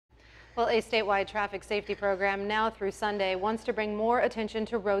Well, a statewide traffic safety program now through Sunday wants to bring more attention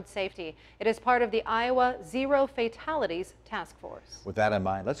to road safety. It is part of the Iowa Zero Fatalities Task Force. With that in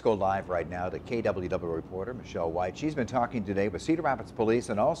mind, let's go live right now to KWW reporter Michelle White. She's been talking today with Cedar Rapids Police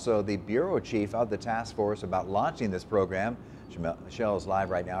and also the bureau chief of the task force about launching this program. Michelle is live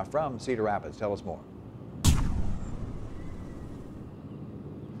right now from Cedar Rapids. Tell us more.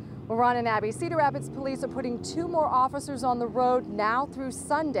 Well, Ron and Abby, Cedar Rapids Police are putting 2 more officers on the road now through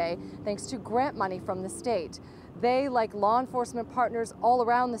Sunday, thanks to grant money from the state. They, like law enforcement partners all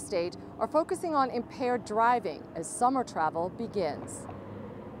around the state, are focusing on impaired driving as summer travel begins.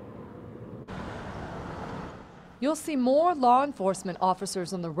 You'll see more law enforcement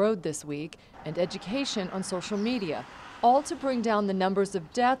officers on the road this week and education on social media, all to bring down the numbers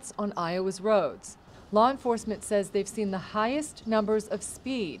of deaths on Iowa's roads. Law enforcement says they've seen the highest numbers of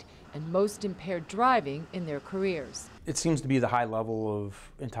speed and most impaired driving in their careers. It seems to be the high level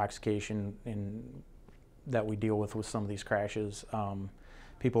of intoxication that we deal with some of these crashes.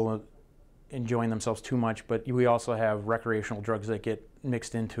 People enjoying themselves too much, but we also have recreational drugs that get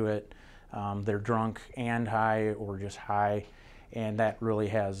mixed into it. They're drunk and high or just high, and that really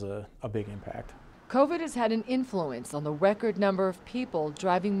has a big impact. COVID has had an influence on the record number of people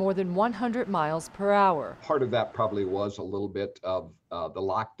driving more than 100 miles per hour. Part of that probably was a little bit of the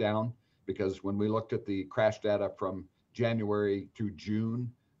lockdown, because when we looked at the crash data from January to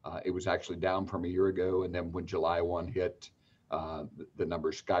June, it was actually down from a year ago. And then when July 1 hit, the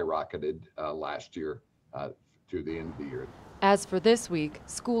numbers skyrocketed last year to the end of the year. As for this week,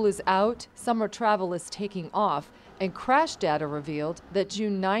 school is out, summer travel is taking off, and crash data revealed that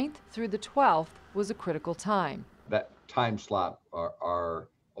June 9th through the 12th was a critical time. That time slot are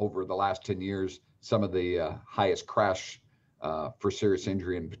over the last 10 years, some of the highest crash for serious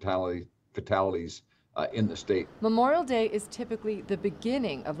injury and fatalities in the state. Memorial Day is typically the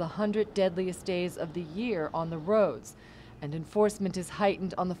beginning of the 100 deadliest days of the year on the roads, and enforcement is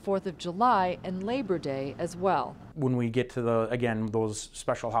heightened on the 4th of July and Labor Day as well. When we get to again, those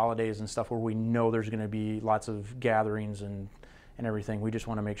special holidays and stuff where we know there's going to be lots of gatherings and everything, we just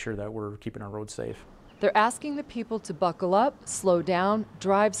want to make sure that we're keeping our roads safe. They're asking the people to buckle up, slow down,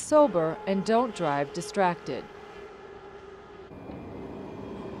 drive sober, and don't drive distracted.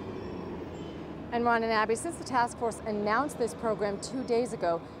 And Ron and Abby, since the task force announced this program 2 days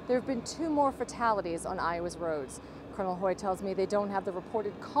ago, there have been 2 more fatalities on Iowa's roads. Colonel Hoy tells me they don't have the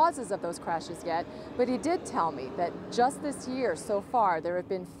reported causes of those crashes yet, but he did tell me that just this year so far there have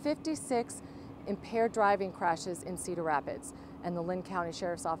been 56 impaired driving crashes in Cedar Rapids. And the Lynn County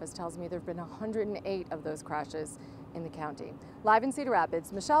Sheriff's Office tells me there have been 108 of those crashes in the county. Live in Cedar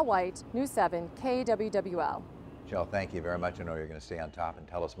Rapids, Michelle White, News 7, KWWL. Michelle, thank you very much. I know you're going to stay on top and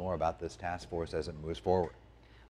tell us more about this task force as it moves forward.